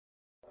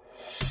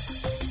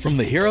From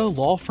the Hero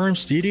Law Firm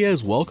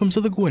Studios, welcome to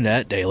the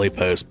Gwinnett Daily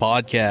Post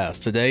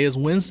podcast. Today is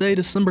Wednesday,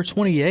 December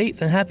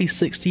 28th, and happy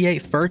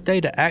 68th birthday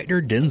to actor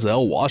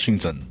Denzel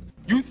Washington.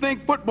 You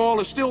think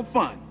football is still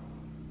fun?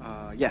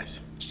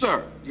 Yes.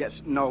 Sir?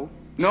 Yes, no.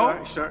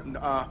 No? Sir,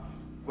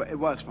 well, it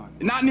was fun.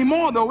 Not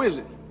anymore, though, is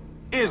it?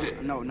 Is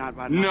it? No, not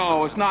right No,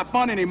 now. it's not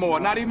fun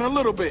anymore, not even a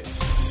little bit.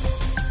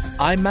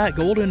 I'm Matt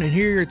Golden, and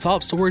here are your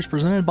top stories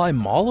presented by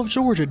Mall of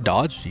Georgia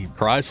Dodge Jeep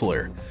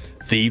Chrysler.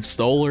 Thieves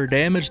stole or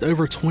damaged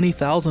over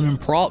 $20,000 in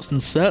props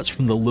and sets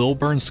from the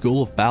Lilburn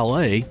School of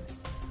Ballet.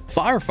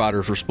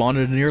 Firefighters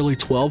responded to nearly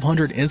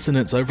 1,200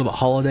 incidents over the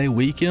holiday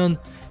weekend,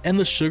 and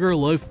the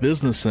Sugarloaf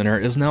Business Center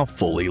is now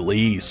fully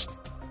leased.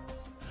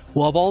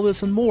 We'll have all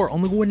this and more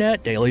on the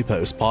Gwinnett Daily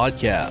Post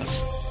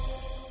podcast.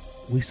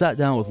 We sat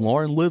down with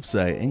Lauren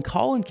Livesay and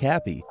Colin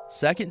Cappy,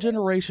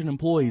 second-generation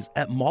employees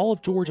at Mall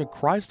of Georgia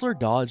Chrysler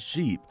Dodge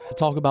Jeep, to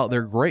talk about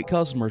their great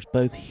customers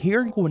both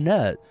here in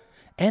Gwinnett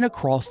and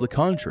across the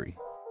country.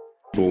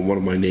 Well, one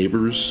of my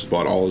neighbors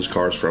bought all his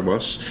cars from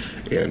us,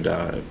 and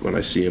when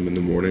I see him in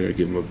the morning, I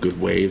give him a good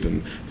wave,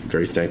 and I'm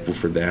very thankful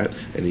for that.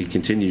 And he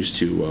continues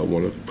to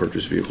want to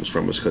purchase vehicles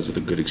from us because of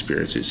the good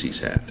experiences he's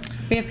had.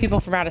 We have people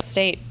from out of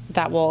state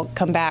that will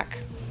come back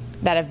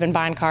that have been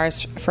buying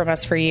cars from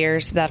us for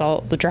years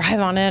that'll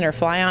drive on in or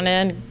fly on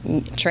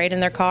in, trade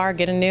in their car,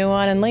 get a new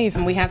one, and leave.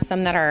 And we have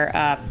some that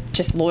are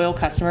just loyal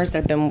customers that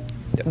have been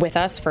with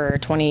us for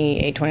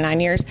 28, 29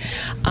 years.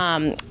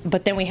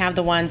 But then we have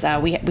the ones,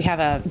 we have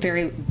a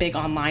very big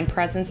online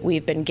presence.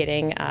 We've been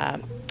getting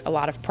a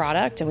lot of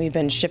product, and we've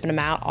been shipping them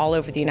out all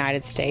over the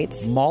United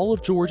States. Mall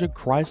of Georgia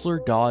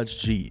Chrysler Dodge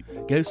Jeep.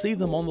 Go see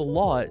them on the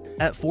lot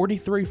at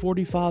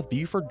 4345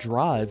 Buford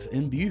Drive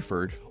in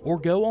Buford, or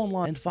go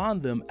online and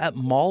find them at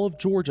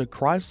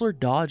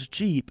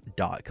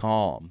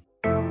mallofgeorgiachryslerDodgeJeep.com.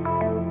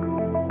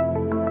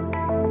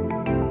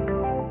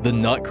 The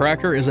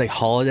Nutcracker is a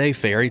holiday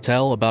fairy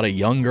tale about a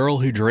young girl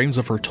who dreams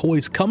of her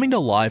toys coming to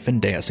life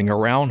and dancing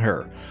around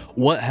her.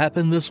 What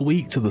happened this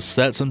week to the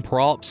sets and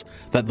props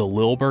that the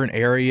Lilburn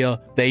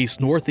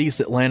area-based Northeast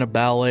Atlanta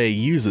Ballet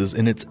uses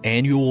in its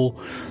annual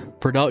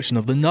production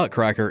of the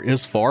Nutcracker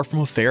is far from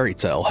a fairy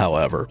tale,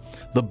 however.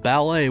 The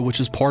ballet, which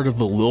is part of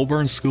the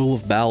Lilburn School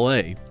of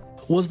Ballet,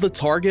 was the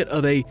target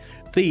of a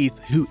thief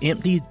who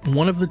emptied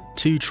one of the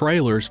two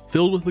trailers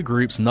filled with the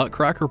group's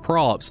Nutcracker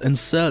props and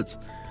sets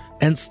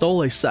and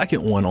stole a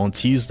second one on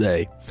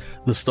Tuesday.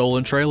 The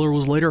stolen trailer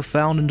was later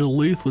found in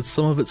Duluth with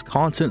some of its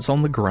contents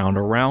on the ground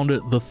around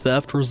it. The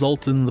theft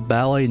resulted in the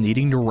ballet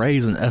needing to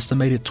raise an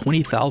estimated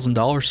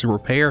 $20,000 to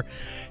repair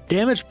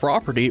damaged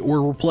property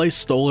or replace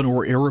stolen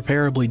or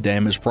irreparably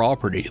damaged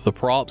property. The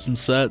props and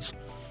sets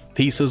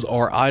pieces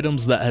are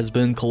items that has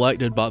been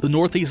collected by the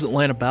Northeast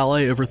Atlanta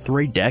Ballet over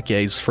 3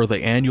 decades for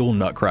the annual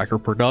Nutcracker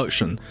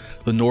production.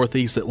 The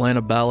Northeast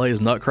Atlanta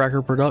Ballet's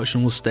Nutcracker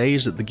production was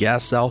staged at the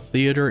Gas South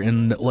Theater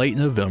in late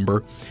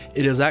November.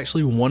 It is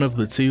actually one of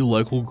the 2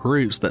 local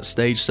groups that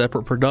stage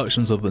separate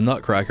productions of the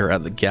Nutcracker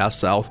at the Gas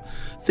South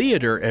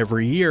Theater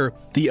every year.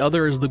 The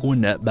other is the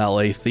Gwinnett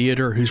Ballet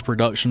Theater, whose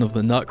production of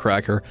the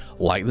Nutcracker,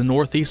 like the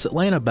Northeast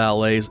Atlanta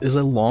Ballet's, is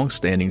a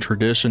long-standing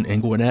tradition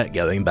in Gwinnett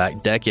going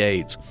back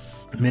decades.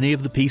 Many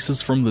of the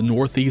pieces from the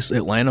Northeast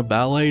Atlanta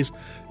Ballet's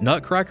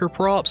Nutcracker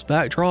props,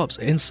 backdrops,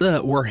 and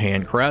set were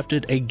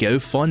handcrafted. A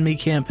GoFundMe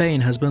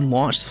campaign has been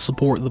launched to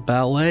support the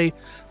ballet.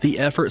 The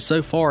effort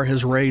so far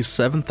has raised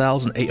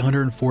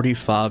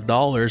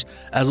 $7,845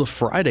 as of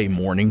Friday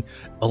morning.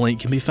 A link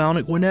can be found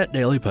at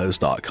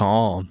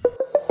GwinnettDailyPost.com.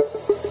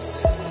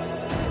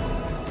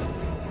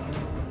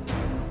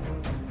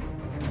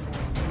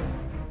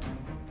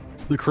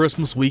 The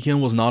Christmas weekend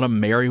was not a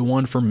merry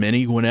one for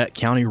many Gwinnett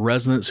County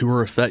residents who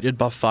were affected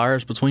by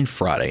fires between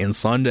Friday and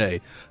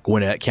Sunday.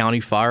 Gwinnett County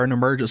Fire and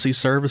Emergency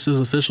Services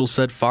officials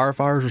said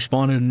firefighters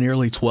responded to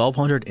nearly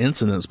 1,200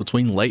 incidents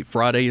between late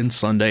Friday and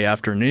Sunday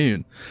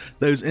afternoon.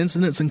 Those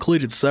incidents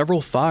included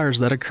several fires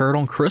that occurred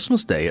on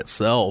Christmas Day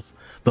itself.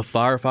 The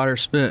firefighters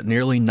spent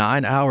nearly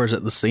 9 hours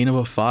at the scene of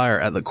a fire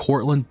at the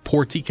Cortland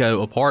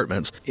Portico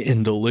Apartments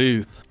in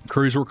Duluth.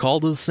 Crews were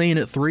called to the scene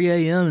at 3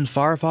 a.m. and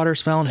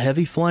firefighters found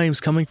heavy flames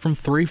coming from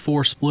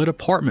 3-4 split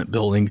apartment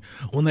building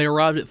when they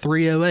arrived at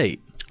 3:08.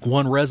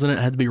 One resident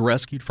had to be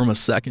rescued from a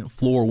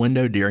second-floor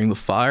window during the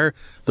fire.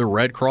 The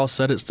Red Cross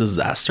said its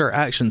disaster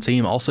action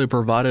team also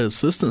provided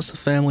assistance to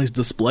families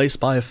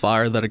displaced by a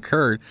fire that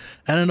occurred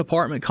at an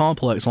apartment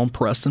complex on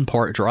Preston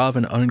Park Drive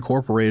in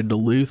unincorporated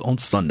Duluth on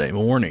Sunday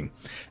morning.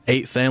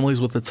 8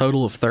 families with a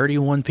total of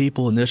 31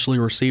 people initially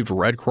received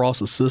Red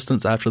Cross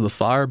assistance after the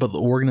fire, but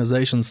the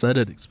organization said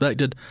it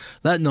expected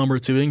that number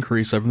to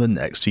increase over the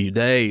next few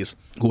days.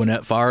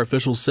 Gwinnett fire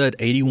officials said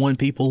 81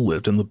 people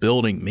lived in the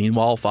building.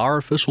 Meanwhile, fire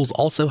officials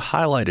also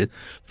highlighted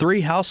 3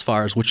 house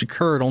fires which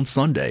occurred on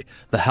Sunday.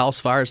 The house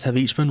fires have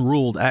each been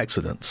ruled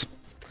accidents.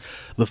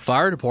 The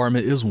fire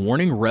department is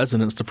warning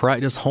residents to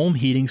practice home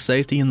heating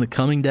safety in the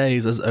coming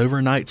days as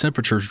overnight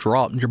temperatures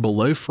drop near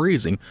below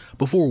freezing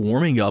before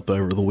warming up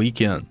over the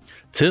weekend.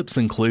 Tips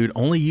include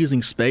only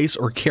using space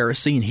or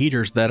kerosene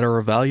heaters that are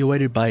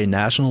evaluated by a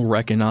national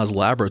recognized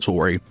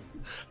laboratory.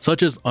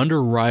 such as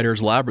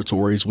Underwriters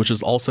Laboratories, which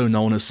is also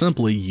known as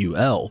simply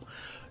UL.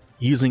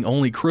 Using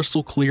only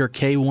crystal clear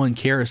K1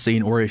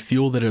 kerosene or a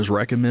fuel that is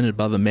recommended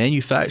by the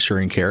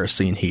manufacturing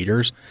kerosene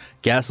heaters,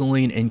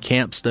 gasoline and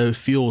camp stove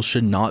fuel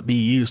should not be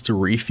used to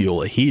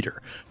refuel a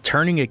heater.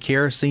 Turning a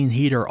kerosene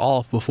heater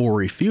off before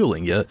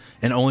refueling it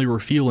and only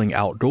refueling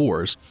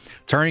outdoors.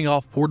 Turning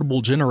off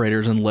portable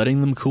generators and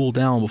letting them cool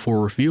down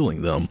before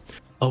refueling them.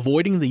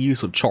 Avoiding the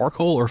use of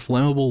charcoal or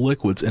flammable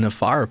liquids in a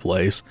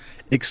fireplace,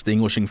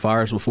 extinguishing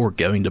fires before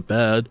going to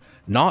bed,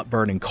 not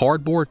burning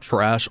cardboard,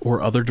 trash,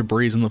 or other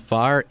debris in the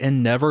fire,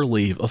 and never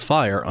leave a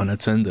fire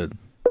unattended.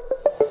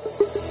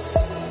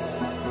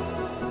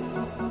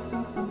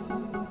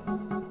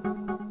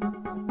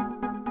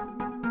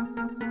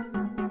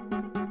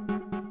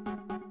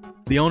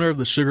 The owner of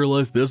the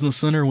Sugarloaf Business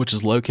Center, which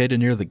is located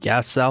near the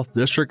Gas South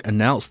District,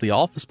 announced the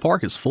office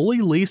park is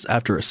fully leased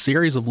after a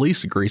series of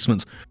lease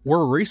agreements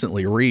were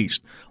recently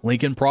reached.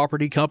 Lincoln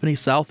Property Company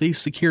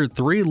Southeast secured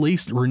 3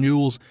 lease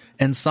renewals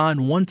and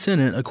signed 1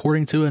 tenant,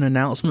 according to an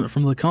announcement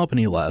from the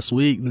company last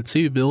week. The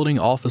 2-building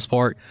office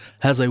park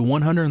has a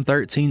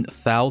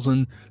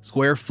 113,000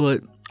 square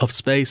foot of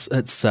space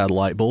at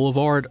Satellite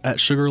Boulevard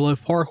at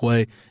Sugarloaf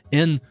Parkway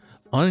in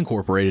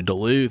unincorporated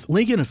Duluth.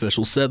 Lincoln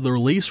officials said the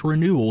lease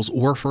renewals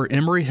were for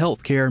Emory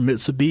Healthcare,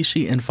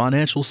 Mitsubishi, and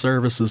financial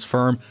services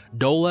firm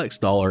Dolex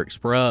Dollar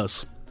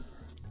Express.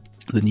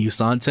 The new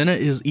signed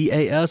tenant is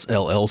EAS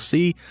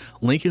LLC,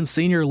 Lincoln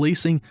Senior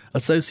Leasing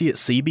Associate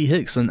CB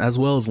Hickson, as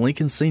well as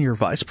Lincoln Senior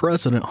Vice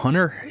President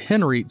Hunter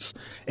Henrietz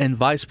and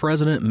Vice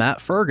President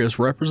Matt Fergus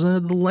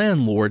represented the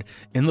landlord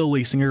in the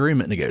leasing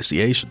agreement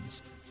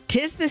negotiations.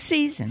 'Tis the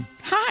season.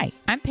 Hi,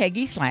 I'm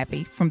Peggy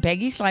Slappy from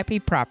Peggy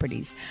Slappy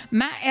Properties.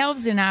 My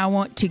elves and I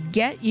want to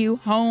get you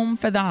home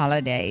for the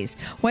holidays.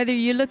 Whether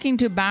you're looking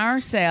to buy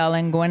or sell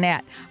in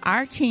Gwinnett,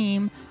 our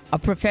team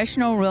of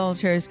professional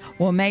realtors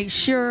will make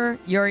sure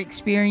your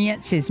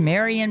experience is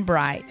merry and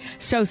bright.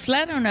 So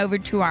sled on over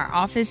to our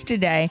office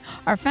today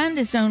or find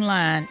us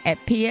online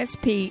at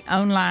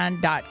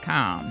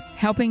psponline.com.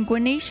 Helping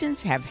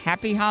Gwinnetians have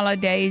happy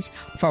holidays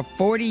for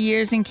 40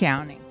 years and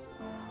counting.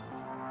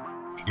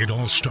 It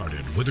all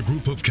started with a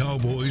group of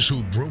cowboys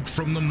who broke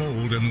from the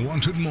mold and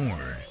wanted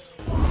more.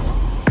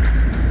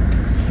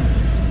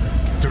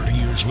 30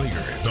 years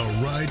later, the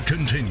ride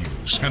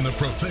continues, and the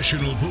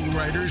professional bull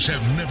riders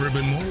have never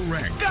been more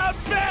ranked. The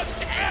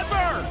best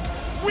ever!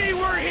 We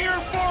were here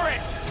for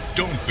it!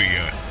 Don't be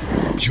a...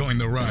 Join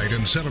the ride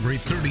and celebrate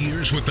 30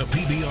 years with the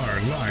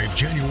PBR live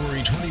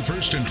January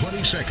 21st and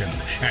 22nd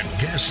at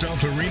Gas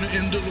South Arena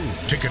in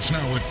Duluth. Tickets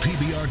now at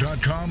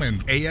PBR.com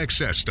and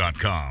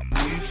AXS.com. We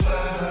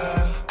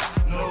fly,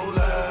 no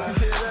lie,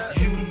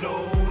 you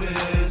know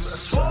this.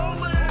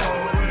 Swollen,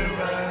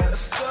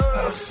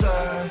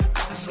 outside,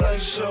 it's like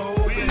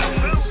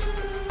showbiz.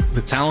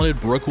 The talented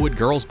Brookwood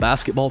girls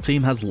basketball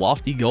team has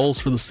lofty goals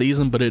for the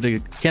season, but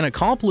it can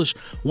accomplish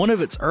one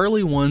of its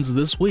early ones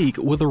this week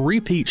with a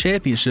repeat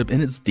championship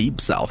in its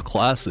Deep South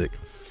Classic.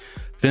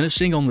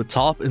 Finishing on the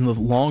top in the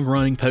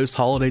long-running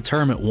post-holiday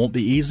tournament won't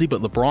be easy,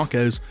 but the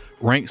Broncos,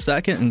 ranked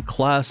second in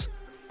Class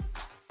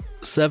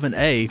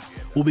 7A,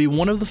 will be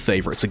one of the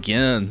favorites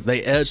again.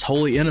 They edged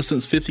Holy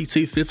Innocents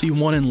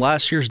 52-51 in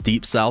last year's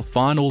Deep South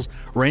Finals.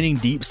 Reigning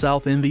Deep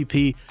South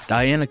MVP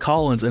Diana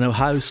Collins, an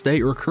Ohio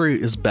State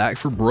recruit, is back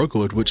for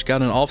Brookwood, which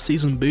got an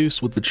offseason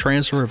boost with the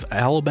transfer of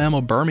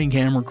Alabama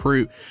Birmingham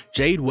recruit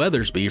Jade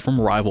Weathersby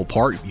from rival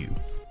Parkview.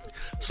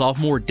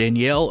 Sophomore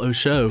Danielle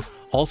Osho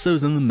also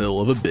is in the middle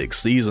of a big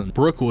season.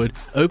 Brookwood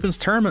opens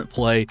tournament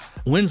play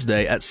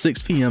Wednesday at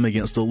 6 p.m.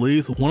 against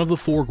Duluth, one of the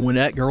 4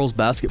 Gwinnett girls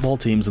basketball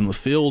teams in the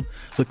field.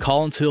 The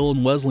Collins Hill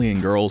and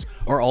Wesleyan girls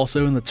are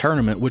also in the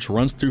tournament, which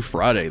runs through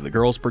Friday. The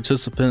girls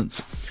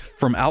participants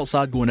from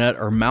outside Gwinnett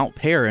are Mount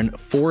Perrin,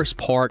 Forest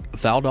Park,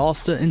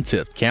 Valdosta, and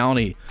Tift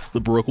County. The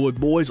Brookwood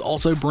boys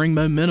also bring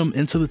momentum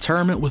into the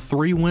tournament with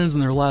 3 wins in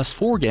their last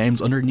 4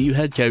 games under new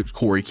head coach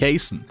Corey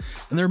Kaysen.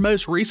 In their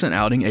most recent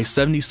outing, a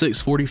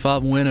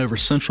 76-45 win over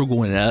Central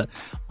Gwinnett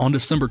on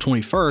December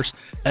 21st,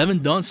 Evan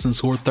Dunstan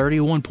scored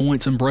 31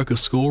 points and broke a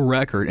school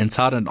record and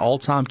tied an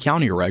all-time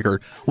county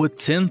record with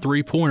 10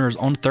 3-pointers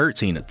on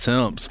 13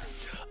 attempts.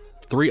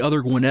 3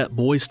 other Gwinnett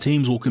boys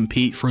teams will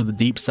compete for the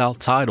Deep South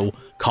title: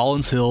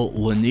 Collins Hill,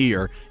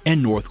 Lanier,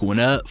 and North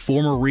Gwinnett.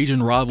 Former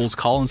region rivals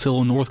Collins Hill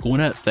and North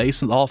Gwinnett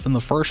face off in the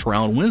first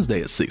round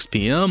Wednesday at 6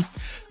 p.m.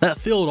 That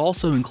field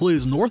also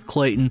includes North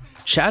Clayton,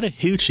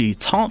 Chattahoochee,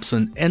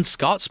 Thompson, and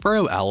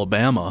Scottsboro,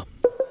 Alabama.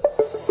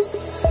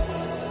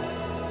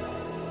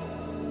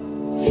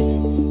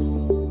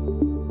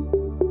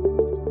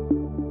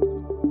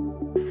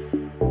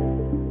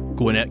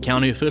 Gwinnett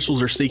County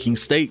officials are seeking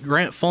state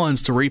grant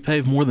funds to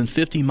repave more than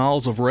 50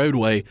 miles of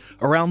roadway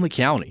around the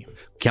county.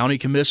 County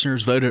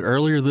commissioners voted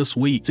earlier this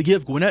week to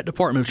give Gwinnett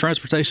Department of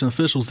Transportation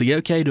officials the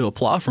okay to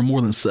apply for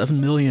more than $7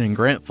 million in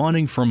grant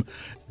funding from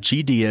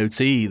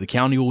GDOT. The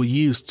county will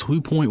use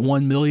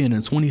 $2.1 million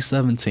in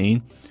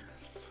 2017,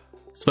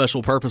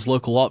 special purpose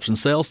local option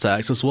sales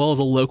tax, as well as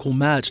a local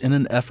match in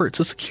an effort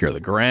to secure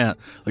the grant.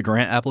 The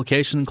grant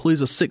application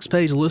includes a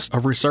 6-page list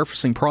of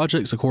resurfacing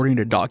projects according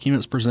to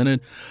documents presented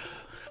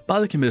by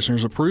the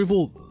Commissioner's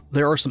approval.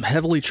 There are some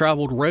heavily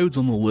traveled roads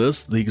on the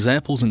list. The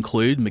examples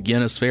include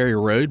McGinnis Ferry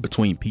Road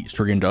between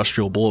Peachtree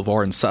Industrial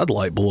Boulevard and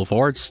Satellite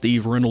Boulevard,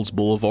 Steve Reynolds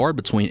Boulevard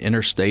between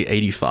Interstate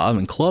 85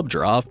 and Club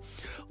Drive,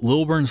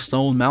 Lilburn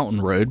Stone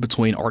Mountain Road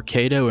between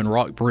Arcado and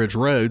Rock Bridge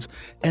Roads,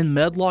 and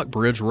Medlock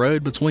Bridge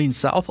Road between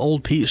South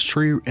Old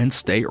Peachtree and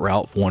State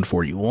Route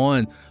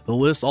 141. The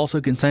list also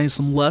contains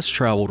some less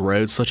traveled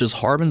roads such as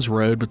Harbins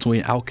Road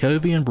between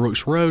Alcovey and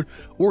Brooks Road,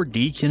 or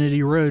D.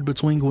 Kennedy Road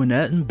between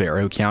Gwinnett and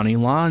Barrow County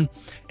line,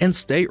 and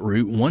State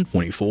Route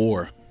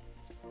 124.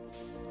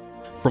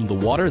 From the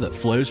water that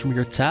flows from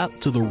your tap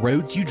to the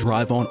roads you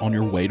drive on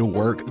your way to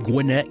work,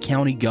 Gwinnett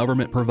County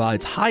government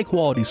provides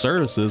high-quality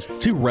services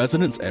to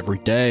residents every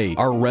day.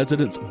 Our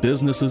residents,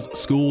 businesses,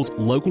 schools,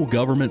 local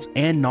governments,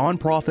 and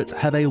nonprofits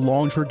have a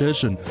long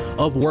tradition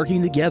of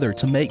working together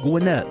to make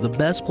Gwinnett the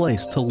best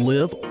place to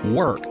live,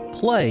 work,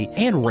 play,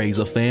 and raise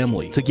a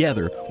family.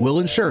 Together, we'll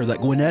ensure that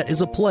Gwinnett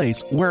is a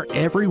place where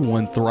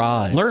everyone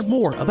thrives. Learn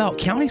more about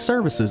county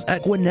services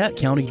at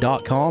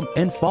GwinnettCounty.com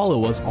and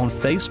follow us on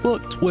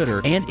Facebook,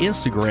 Twitter, and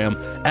Instagram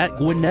at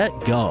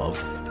GwinnettGov.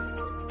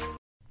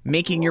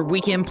 Making your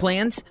weekend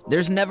plans?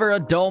 There's never a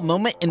dull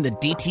moment in the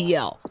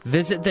DTL.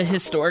 Visit the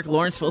historic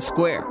Lawrenceville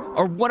Square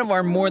or one of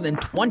our more than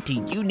 20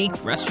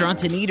 unique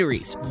restaurants and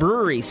eateries,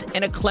 breweries,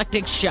 and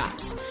eclectic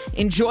shops.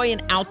 Enjoy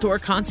an outdoor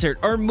concert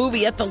or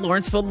movie at the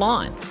Lawrenceville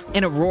Lawn,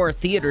 an Aurora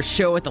Theater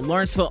show at the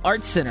Lawrenceville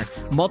Arts Center,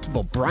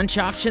 multiple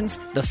brunch options,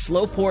 the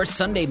Slow Pour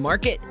Sunday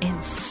Market,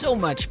 and so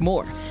much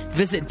more.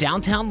 Visit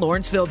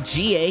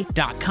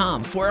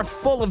downtownlawrencevillega.com for a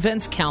full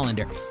events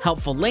calendar,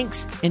 helpful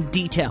links, and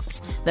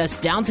details. That's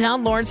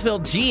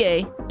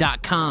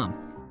downtownlawrencevillega.com.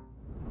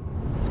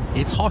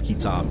 It's hockey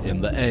time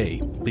in the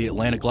A. The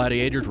Atlanta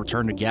Gladiators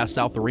return to Gas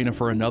South Arena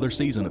for another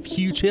season of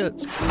huge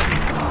hits,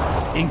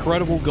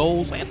 incredible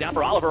goals, lands down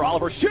for Oliver.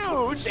 Oliver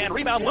shoots and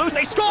rebound loose.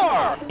 They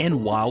score!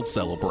 And wild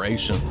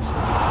celebrations.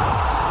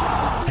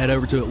 Head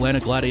over to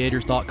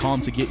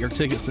AtlantaGladiators.com to get your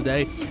tickets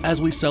today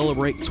as we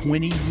celebrate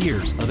 20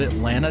 years of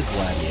Atlanta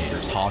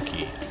Gladiators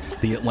hockey.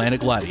 The Atlanta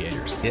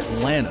Gladiators,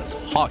 Atlanta's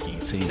hockey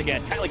team.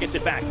 Again, Kylie gets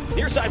it back.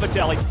 Near side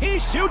Vitelli. He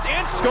shoots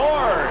and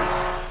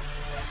scores!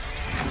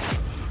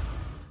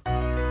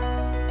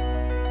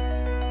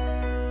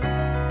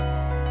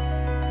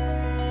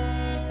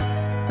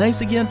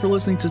 Thanks again for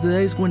listening to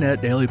today's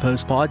Gwinnett Daily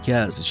Post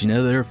podcast. Did you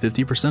know that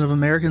 50% of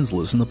Americans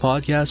listen to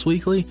podcasts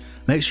weekly?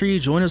 Make sure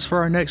you join us for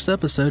our next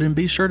episode and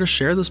be sure to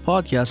share this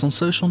podcast on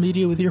social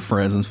media with your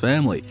friends and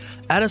family.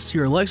 Add us to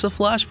your Alexa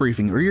Flash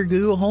Briefing or your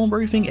Google Home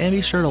Briefing, and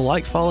be sure to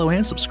like, follow,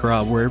 and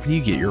subscribe wherever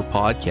you get your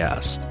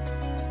podcast.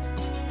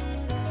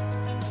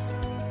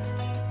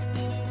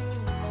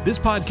 This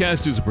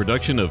podcast is a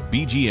production of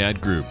BG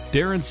Ad Group.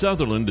 Darren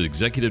Sutherland,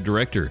 Executive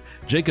Director.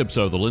 Jacob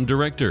Sutherland,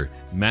 Director.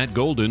 Matt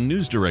Golden,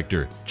 News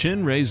Director.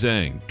 Chen Ray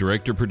Zhang,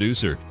 Director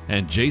Producer.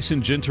 And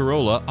Jason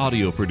Gentarola,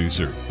 Audio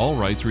Producer. All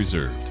rights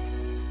reserved.